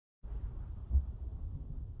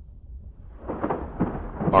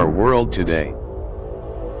Our world today.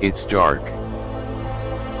 It's dark.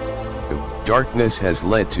 Darkness has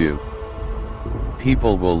led to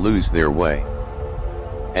people will lose their way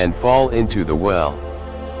and fall into the well.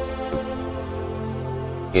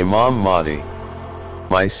 Imam Mahdi,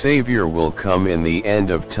 my Savior, will come in the end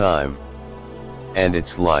of time, and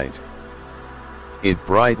its light, it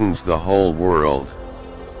brightens the whole world,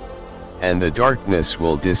 and the darkness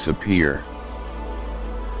will disappear.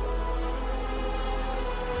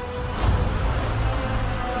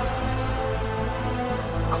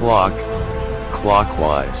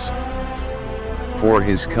 Clockwise. For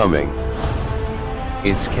his coming,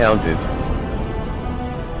 it's counted.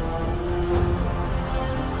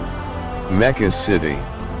 Mecca City,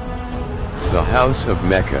 the house of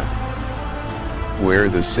Mecca, where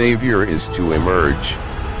the Savior is to emerge.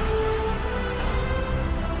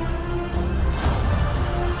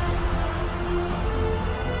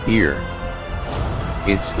 Here,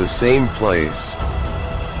 it's the same place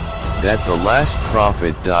that the last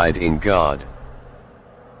prophet died in God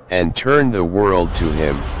and turned the world to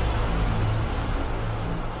him.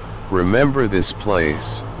 Remember this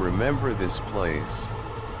place, remember this place.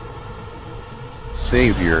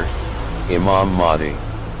 Savior, Imam Mahdi,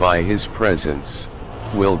 by his presence,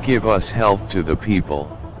 will give us health to the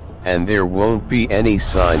people, and there won't be any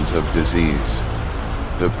signs of disease.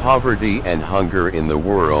 The poverty and hunger in the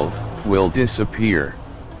world will disappear.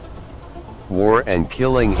 War and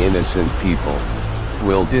killing innocent people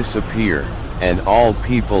will disappear, and all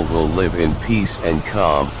people will live in peace and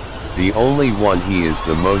calm. The only one, he is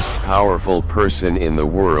the most powerful person in the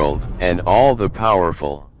world, and all the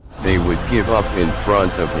powerful, they would give up in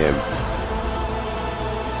front of him.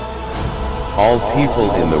 All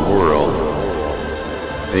people in the world,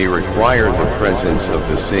 they require the presence of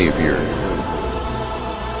the Savior.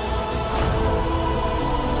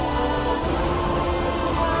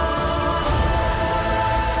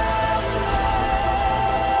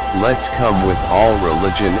 Let's come with all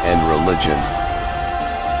religion and religion,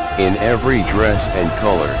 in every dress and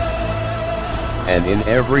color, and in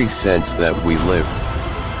every sense that we live.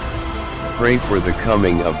 Pray for the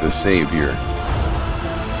coming of the Savior.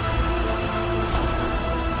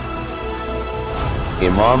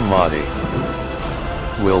 Imam Mahdi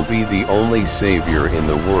will be the only Savior in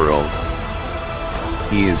the world.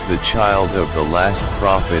 He is the child of the last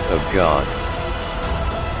prophet of God.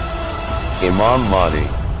 Imam Mahdi,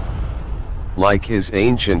 like his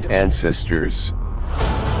ancient ancestors,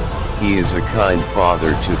 he is a kind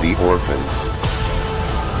father to the orphans.